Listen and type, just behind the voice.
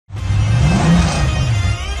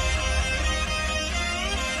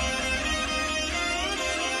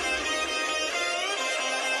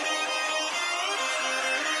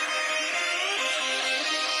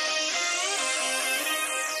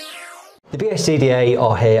The BSCDA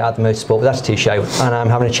are here at the Motorsport With Attitude show, and I'm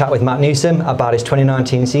having a chat with Mat Newson about his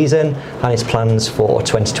 2019 season and his plans for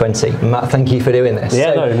 2020. Matt, thank you for doing this.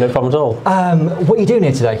 Yeah, no problem at all. What are you doing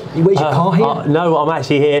here today? Where's your car here? No, I'm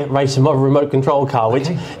actually here racing my remote control car, which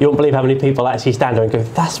you won't believe how many people actually stand there and go,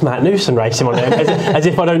 that's Mat Newson racing on there, as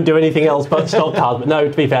if I don't do anything else but stock cars. But no,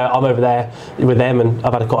 to be fair, I'm over there with them and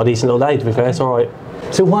I've had quite a decent little day, to be fair, it's all right.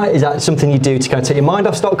 So why is that something you do to kind of take your mind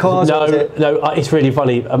off stock cars? No, it's really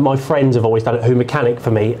funny. My friends have always done it, who mechanic for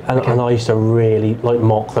me, and I used to really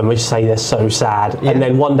mock them. I used to say they're so sad. Yeah. And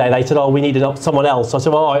then one day they said, "Oh, we needed someone else." So I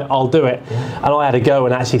said, "Well, I'll do it." Yeah. And I had a go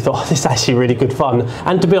and actually thought, this is actually really good fun.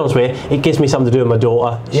 And to be honest with you, it gives me something to do with my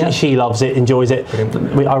daughter. She loves it, enjoys it.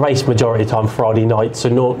 I race majority of the time Friday night, so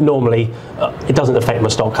normally it doesn't affect my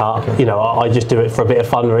stock car. Okay. You know, I just do it for a bit of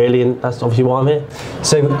fun, really, and that's obviously why I'm here.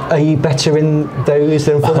 So, are you better in those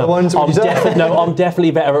than Formula Ones? I'm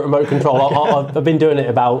definitely better at remote control. I've been doing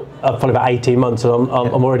it probably about 18 months, and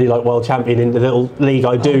I'm already world champion in the little league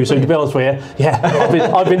I do. So to be honest with you,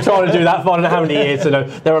 I've been trying to do that for I don't know how many years. So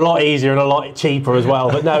they're a lot easier and a lot cheaper as well.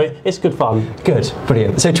 But no, it's good fun. Good,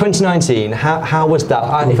 brilliant. So 2019, how was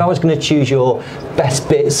that? If I was going to choose your best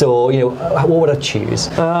bits, or what would I choose?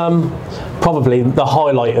 Probably the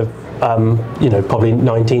highlight of probably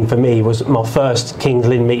 19 for me was my first Kings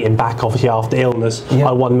Lynn meeting back, obviously after illness. Yeah.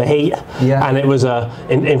 I won my heat, and it was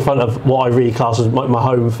in front of what I really class as my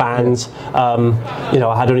home fans. Yeah.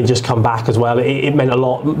 I had only just come back as well. It meant a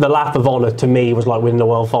lot. The lap of honour to me was like winning the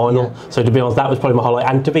world final. Yeah. So to be honest, that was probably my highlight.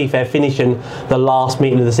 And to be fair, finishing the last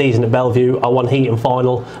meeting of the season at Bellevue, I won heat and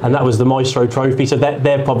final, and that was the Maestro Trophy. So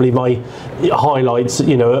they're probably my highlights, of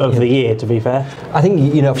the year. To be fair, I think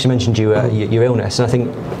obviously mentioned your illness, and I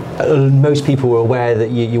think most people were aware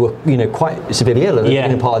that you were quite severely ill at the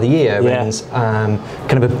beginning part of the year, and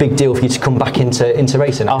kind of a big deal for you to come back into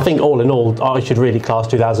racing. I think all in all, I should really class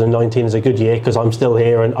 2019 as a good year because I'm still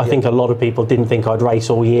here, and I think a lot of people didn't think I'd race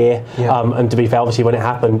all year. Yeah. And to be fair, obviously when it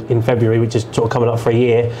happened in February, which is sort of coming up for a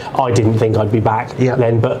year, I didn't think I'd be back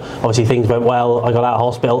then. But obviously things went well. I got out of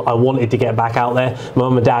hospital. I wanted to get back out there. My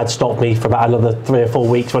mum and dad stopped me for about another 3 or 4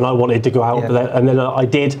 weeks when I wanted to go out there, and then I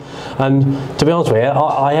did. And to be honest with you,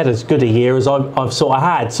 I had as good a year as I've sort of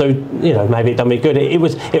had, so maybe it done me good. It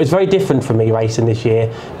was very different for me racing this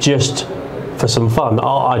year, just for some fun.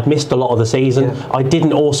 I'd missed a lot of the season. Yeah. I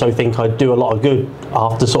didn't also think I'd do a lot of good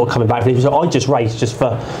after sort of coming back from it. So I just raced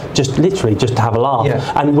just literally to have a laugh.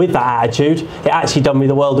 Yeah. And with that attitude, it actually done me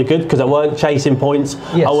the world of good because I weren't chasing points.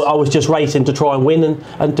 Yes. I was just racing to try and win,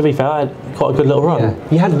 and to be fair, I had quite a good little run.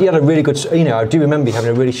 Yeah. You had a really good. I do remember you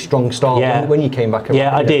having a really strong start when you came back.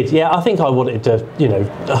 Yeah, I did. Yeah, I think I wanted to.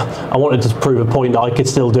 I wanted to prove a point that I could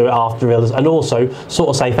still do it after illness, and also sort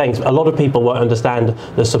of say thanks. A lot of people won't understand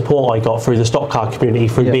the support I got through the stock car community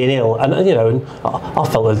through being ill, and I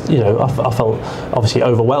felt I felt obviously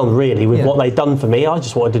overwhelmed really with what they'd done for me. I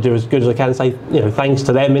just wanted to do as good as I can and say thanks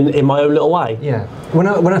to them in my own little way. Yeah. When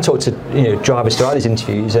I talk to drivers throughout these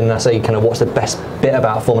interviews, and I say kind of what's the best bit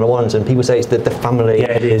about Formula Ones, and people say it's the family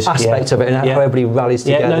aspect of it, and how everybody rallies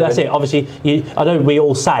together. Yeah, no, that's it. Obviously, I know we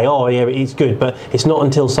all say, oh yeah, it's good, but it's not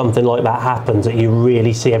until something like that happens that you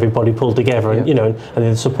really see everybody pull together, and and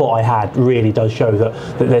the support I had really does show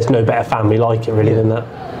that there's no better family like it really than that.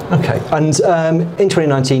 Okay, and in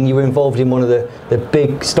 2019 you were involved in one of the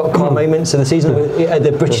big stock car moments of the season,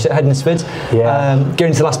 the British at Hednesford.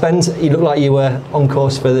 Going to the last bend, you looked like you were on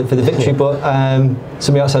course for the victory, but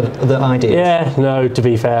somebody else had other ideas. Yeah, no, to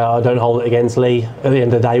be fair, I don't hold it against Lee. At the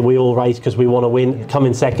end of the day, we all race because we want to win.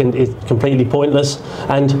 Coming second is completely pointless,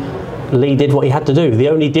 and Lee did what he had to do. The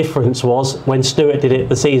only difference was when Stewart did it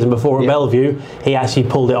the season before at Bellevue, he actually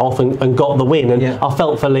pulled it off and got the win. And I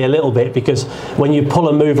felt for Lee a little bit, because when you pull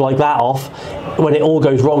a move like that off, when it all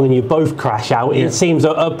goes wrong and you both crash out, it seems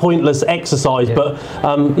a pointless exercise. But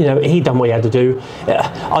he done what he had to do.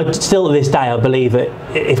 I still to this day I believe that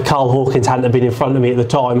if Carl Hawkins hadn't have been in front of me at the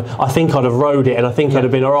time, I think I'd have rode it and I think I'd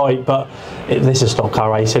have been all right. But this is stock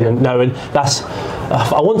car racing, and that's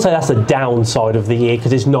I wouldn't say that's the downside of the year,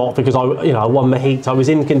 because it's not, because I won my heats, I was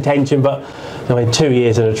in contention, but 2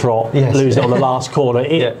 years in a trot, losing on the last corner.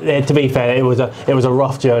 To be fair, it was a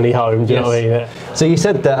rough journey home. Do you know what I mean? Yeah. So you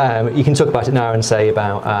said that you can talk about it now and say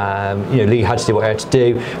about Lee had to do what he had to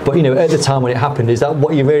do, but at the time when it happened, is that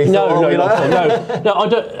what you really thought? No. I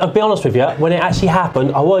don't. I'll be honest with you. When it actually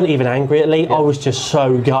happened, I wasn't even angry at Lee. I was just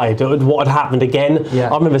so gutted at what had happened again.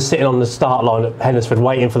 I remember sitting on the start line at Hednesford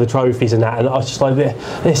waiting for the trophies and that, and I was just like,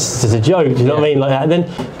 this is a joke. Do you know what I mean? Like that. And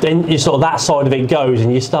then you sort of that side of it goes,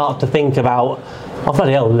 and you start to think about, oh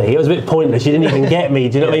bloody hell, Lee, it was a bit pointless. You didn't even get me.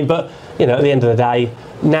 Do you know what I mean? But at the end of the day,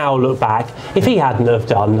 now look back, if he hadn't have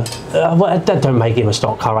done, well, that don't make him a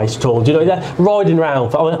stock car race at all. Do you know that riding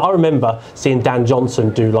around? I remember seeing Dan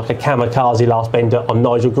Johnson do like a kamikaze last bender on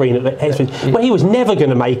Nigel Green at the Hexford, where he was never going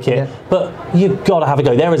to make it. But you've got to have a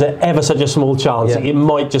go. There is ever such a small chance that it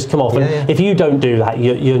might just come off. And if you don't do that,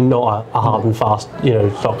 you're not a hard and fast,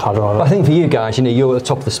 stock car driver. But I think for you guys, you're at the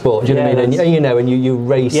top of the sport. Do you know what I mean? And you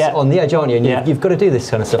race on the edge, aren't you? And you've got to do this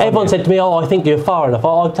kind of stuff. Everyone said to me, "Oh, I think you're far enough."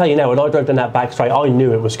 I'll tell you now, when I drove down that back straight, I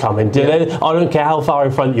knew it was coming. I don't care how far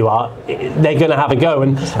in front you are, they're going to have a go,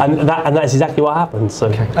 and that's exactly what happened. So.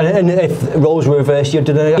 Okay. And if roles were reversed, you'd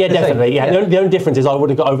do that. Yeah, definitely. Yeah. The only difference is I would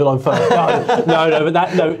have got over the line first.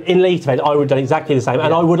 No. In Lee's event, I would have done exactly the same,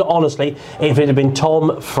 and I would honestly, if it had been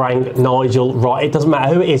Tom, Frank, Nigel, right, it doesn't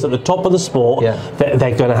matter who it is at the top of the sport,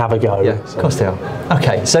 they're going to have a go. Yeah, of course they are.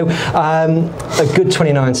 Okay, so a good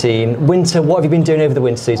 2019 winter. What have you been doing over the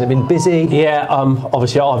winter season? Have you been busy? Yeah,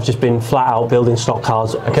 obviously I've just been flat out building stock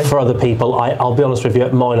cars for other people. I'll be honest with you,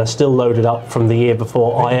 mine are still loaded up from the year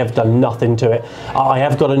before. I have done nothing to it. I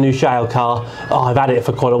have got a new shale car. I've had it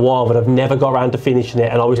for quite a while, but I've never got around to finishing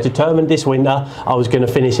it, and I was determined this winter I was going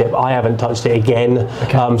to finish it, but I haven't touched it again.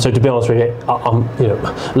 So to be honest with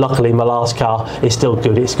you, luckily my last car is still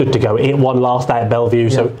good. It's good to go. It won last day at Bellevue,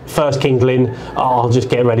 so first King Lynn, I'll just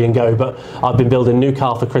get ready and go. But I've been building a new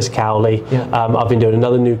car for Chris Cowley. I've been doing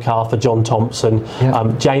another new car for John Thompson.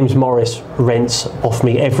 James Morris rents off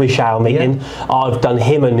me every shower meeting. I've done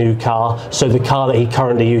him a new car, so the car that he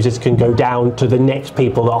currently uses can go down to the next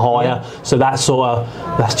people that hire. So that's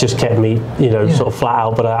just kept me, sort of flat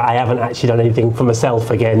out. But I haven't actually done anything for myself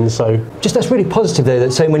again. So that's really positive though,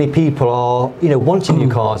 that so many people are, wanting new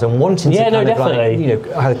cars and wanting to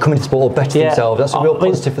kind of come into sport or better themselves. That's a real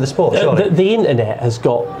positive for the sport. The internet has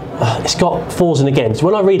got fors and against.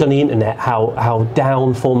 When I read on the internet how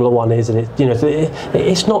down Formula One is, and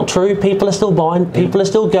it's not true. People are still buying, people are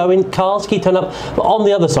still going, cars keep turning up. But on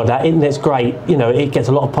the other side, that internet's great. It gets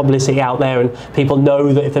a lot of publicity out there, and people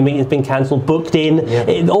know that if the meeting's been cancelled, booked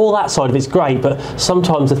in, all that side of it's great. But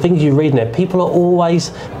sometimes the things you read in there, people are always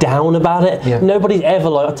down about it. Nobody's ever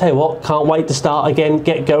like, I tell you what, can't wait to start again,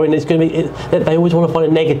 get going. It's going to be. They always want to find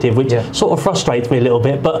a negative, which sort of frustrates me a little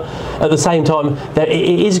bit. But at the same time, it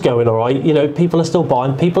is going all right. People are still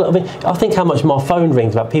buying. I think how much my phone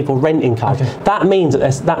rings about people renting cars. That means that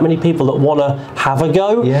there's that many people that want to have a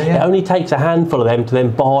go. It only takes a handful of them to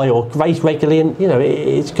then buy or race regularly, and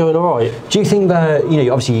it's going all right. Do you think that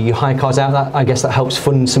obviously you hire cars out? That I guess that helps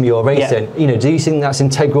fund some of your racing. Do you think that's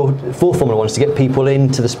integral for Formula One to get people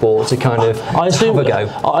into the sport to kind of have a go?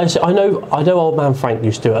 I know old man Frank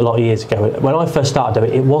used to do it a lot of years ago. When I first started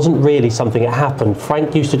doing it, it wasn't really something that happened.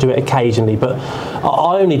 Frank used to do it occasionally, but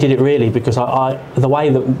I only did it really because the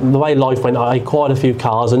way life went, I had quite a few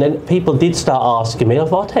cars, and then people did start asking me. I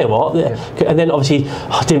thought, I'll tell you what, and then obviously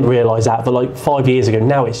I didn't realise that, but like 5 years ago,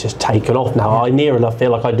 now it's just taken off. Now I near enough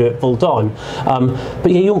feel like I do it full time.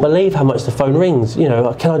 But you won't believe how much the phone rings.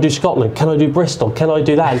 Can I do Scotland? Can I do Bristol? Can I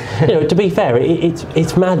do that? To be fair,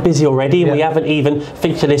 it's mad busy already, and we haven't even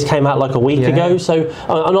fixture list came out like a week ago. So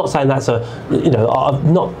I'm not saying that's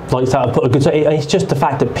I'm not like that. I put a good. It's just the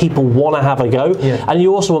fact that people want to have a go, and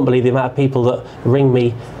you also won't believe the amount of people that ring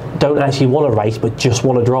me don't actually want to race but just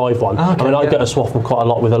want to drive one. I get a swap from quite a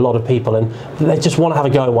lot with a lot of people, and they just want to have a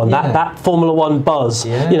go at one. That Formula One buzz.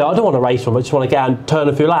 I don't want to race one, but I just want to get out and turn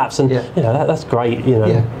a few laps, and that's great.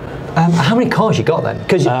 How many cars you got then?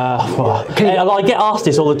 Because I get asked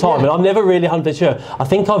this all the time, and I'm never really 100% sure. I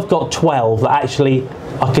think I've got 12 that actually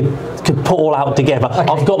I could put all out together.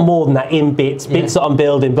 I've got more than that in bits that I'm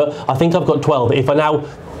building, but I think I've got 12. If I now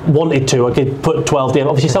wanted to, I could put 12 in.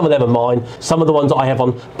 Obviously some of them are mine, some of the ones that I have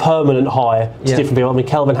on permanent hire to different people. I mean,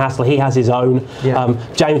 Kelvin Hassel, he has his own,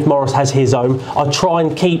 James Morris has his own. I try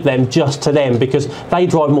and keep them just to them because they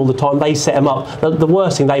drive them all the time, they set them up. The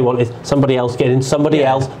worst thing they want is somebody else getting somebody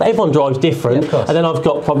else. Everyone drives different, and then I've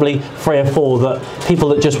got probably 3 or 4 that people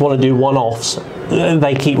that just want to do one-offs,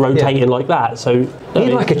 they keep rotating like that. So you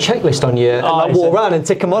need like a checklist on you, and walk around and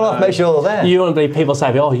tick them all off, make sure they're there. You want to believe people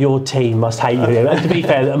say, "Oh, your team must hate you." And to be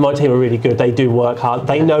fair, my team are really good. They do work hard.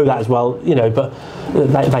 They know that as well, but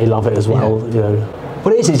they love it as well,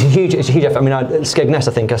 Well, it's a huge effort. I mean, Skegness,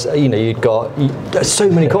 I think, you've got so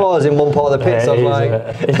many cars in one part of the pits.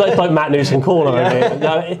 It's like Mat Newson corner.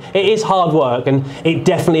 It is hard work, and it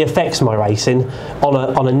definitely affects my racing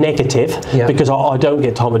on a negative because I don't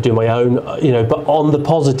get time to do my own. But on the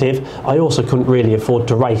positive, I also couldn't really afford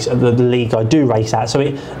to race at the league I do race at. So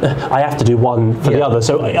I have to do one for the other.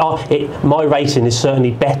 So my racing is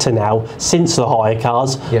certainly better now since the hire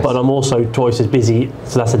cars, but I'm also twice as busy.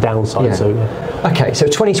 So that's a downside. Okay. Okay, so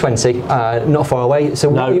 2020, not far away. So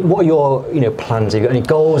No. what are your plans? Have you got any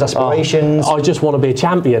goals, aspirations? I just want to be a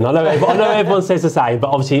champion. I know everyone says the same, but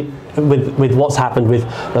obviously with what's happened with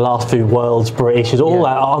the last few Worlds, British, all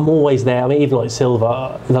that, I'm always there. I mean, even like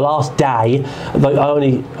silver, the last day, like, I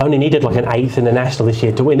only needed like an 8th in the national this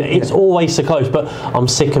year to win. It's always so close, but I'm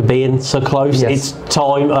sick of being so close. It's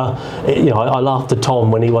time. I laughed at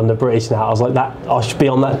Tom when he won the British. Now I was like, that I should be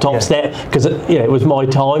on that top step because it was my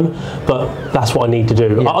time. But that's what I need to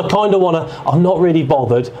do. I kind of want to. I'm not really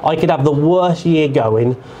bothered. I could have the worst year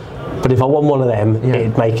going, but if I won one of them,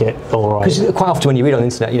 it'd make it all right. Because quite often when you read on the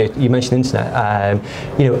internet, you mentioned the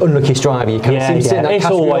internet, unluckiest driver, you kind of seem to sit in that it's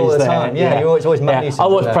category always all the there. time. You're always Mat Newson. I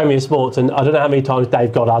watch Premier Sports, and I don't know how many times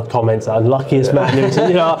Dave Goddard comments that unluckiest Mat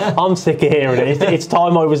Newson. I'm sick of hearing it. It's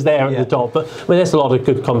time I was there at the top. But there's a lot of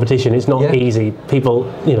good competition. It's not easy. People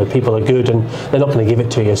are good, and they're not going to give it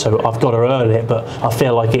to you. So I've got to earn it. But I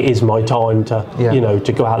feel like it is my time to,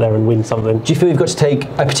 to go out there and win something. Do you feel you've got to take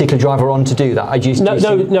a particular driver on to do that?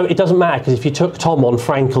 No, it doesn't matter, because if you took Tom on,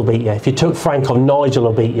 Frank will beat you. If you took Frank on, Nigel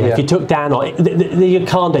will beat you. If you took Dan on, you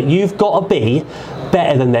can't do it. You've got to be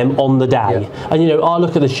better than them on the day. And I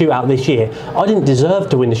look at the shootout this year. I didn't deserve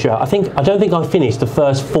to win the shootout. I don't think I finished the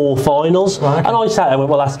first 4 finals. Right, okay. And I sat there and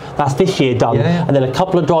went, well, that's this year done. And then a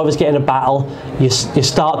couple of drivers get in a battle. You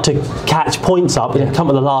start to catch points up. And come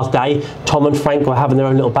to the last day, Tom and Frank were having their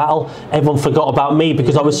own little battle. Everyone forgot about me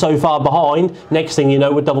because I was so far behind. Next thing you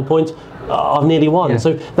know, with double points, I've nearly won.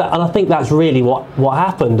 So and I think that's really what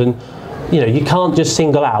happened. And you can't just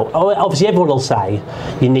single out. Obviously, everyone will say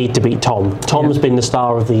you need to beat Tom. Tom's been the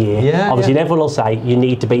star of the year. Obviously, everyone will say you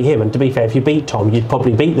need to beat him. And to be fair, if you beat Tom, you'd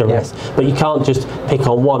probably beat the rest. But you can't just pick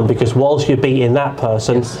on one, because whilst you're beating that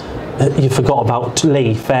person, you forgot about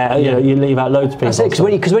Lee. You leave out loads of people. That's it,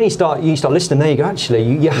 because when you start listening, there you go. Actually,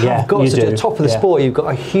 you have got to the top of the sport. You've got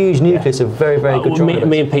a huge nucleus of very, very good drivers.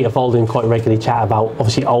 Me and Peter Folding quite regularly chat about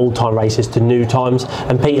obviously old time races to new times.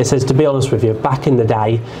 And Peter says, to be honest with you, back in the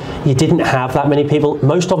day, you didn't have that many people.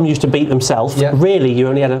 Most of them used to beat themselves. Really, you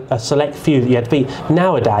only had a select few that you had to beat.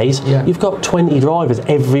 Nowadays, you've got 20 drivers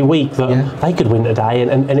every week that they could win today,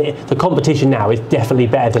 and the competition now is definitely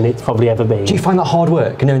better than it's probably ever been. Do you find that hard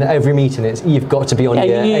work? Knowing that every meeting you've got to be on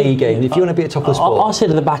your A game. If you want to be at the top of the sport. I sit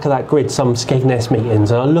at the back of that grid, some Skegness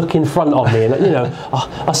meetings, and I look in front of me, and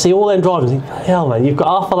I see all them drivers and think, hell man, you've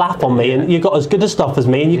got half a lap on me, and you've got as good a stuff as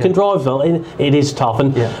me, and you can drive well. It is tough.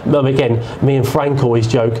 And again, me and Frank always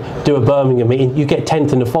joke, do a Birmingham meeting, you get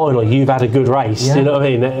 10th in the final, you've had a good race. You know what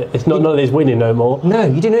I mean? It's not none of this winning no more. No,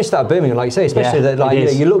 you do notice that at Birmingham, like you say, especially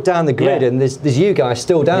that you look down the grid and there's you guys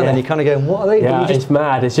still down there, and you're kind of going, what are they? It's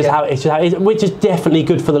mad. It's just how which is definitely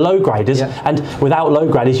good for the low graders. And without low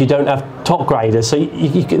graders, you don't have top graders, so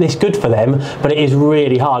it's good for them, but it is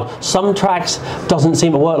really hard. Some tracks doesn't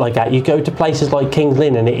seem to work like that. You go to places like Kings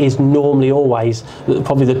Lynn, and it is normally always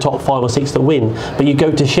probably the top 5 or 6 that win. But you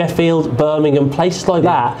go to Sheffield, Birmingham, places like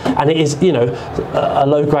that, and it is a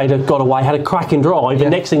low grader got away, had a cracking drive,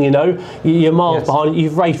 and next thing you know, you're miles behind.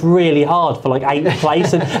 You've raced really hard for like 8th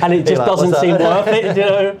place, and it just doesn't seem worth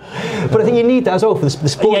it. But I think you need that as well for the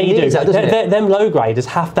sport. Yeah, you do. That, doesn't it? Them low graders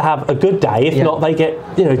have to have a good day. If not, they get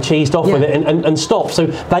cheesed off with it and stop. So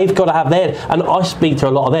they've got to have their. And I speak to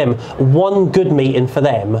a lot of them. One good meeting for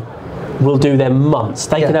them will do them months.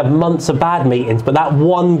 They can have months of bad meetings, but that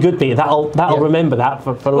one good meeting, that'll remember that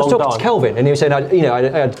for a long time. I was talking to Kelvin, and he was saying, I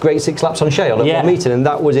had great 6 laps on Shale at one meeting, and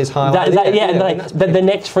that was his highlight. The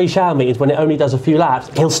next 3 shower meetings, when it only does a few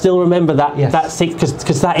laps, he'll still remember that 6,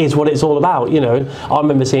 because that is what it's all about. I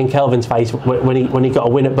remember seeing Kelvin's face when he got a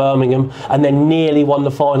win at Birmingham, and then nearly won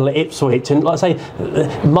the final at Ipswich. And like I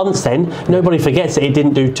say, months then, nobody forgets that he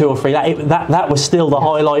didn't do 2 or 3 laps. That was still the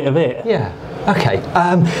highlight of it. Yeah. Okay,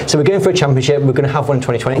 so we're going for a championship. We're going to have one in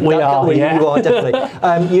 2020. We are, You are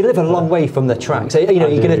definitely. You live a long way from the track, so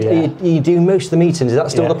you do most of the meetings. Is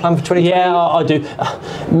that still the plan for 2020? Yeah, I do.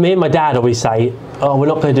 Me and my dad always say, we're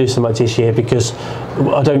not going to do so much this year because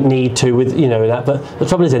I don't need to with that. But the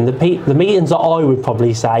trouble is, then the meetings that I would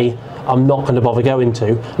probably say I'm not going to bother going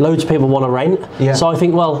to. Loads of people want to rent, so I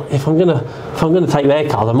think, well, if I'm gonna take their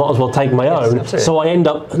car, I might as well take my own. Absolutely. So I end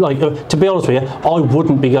up to be honest with you, I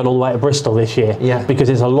wouldn't be going all the way to Bristol this year because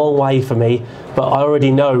it's a long way for me. But I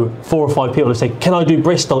already know 4 or 5 people who say, "Can I do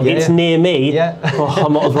Bristol? It's near me." Well, I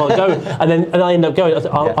might as well go. And I end up going.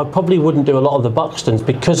 I probably wouldn't do a lot of the Buxtons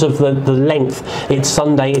because of the length. It's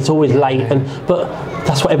Sunday. It's always late. But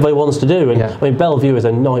that's what everybody wants to do. And I mean, Bellevue is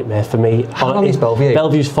a nightmare for me. How long is Bellevue?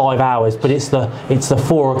 Bellevue's 5 hours, but it's the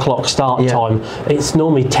 4 o'clock start time. It's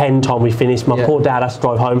normally 10 time we finish. My poor dad has to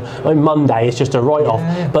drive home. I mean, Monday it's just a write-off.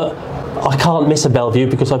 But I can't miss a Bellevue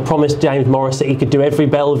because I promised James Morris that he could do every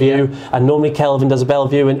Bellevue, and normally Kelvin does a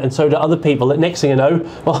Bellevue, and so do other people. That next thing you know,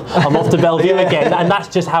 well, I'm off to Bellevue again, and that's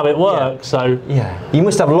just how it works. So you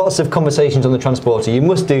must have lots of conversations on the transporter. You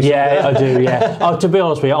must do. Yeah, I do. Yeah. To be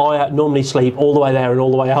honest with you, I normally sleep all the way there and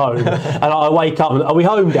all the way home, and I wake up and, are we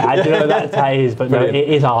home, Dad? You know, that's how it is. But no, it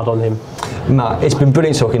is hard on him. Matt, it's been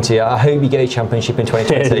brilliant talking to you. I hope you get a championship in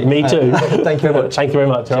 2020. Me too. Thank you very much. Thank you very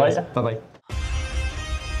much. All right. Bye bye.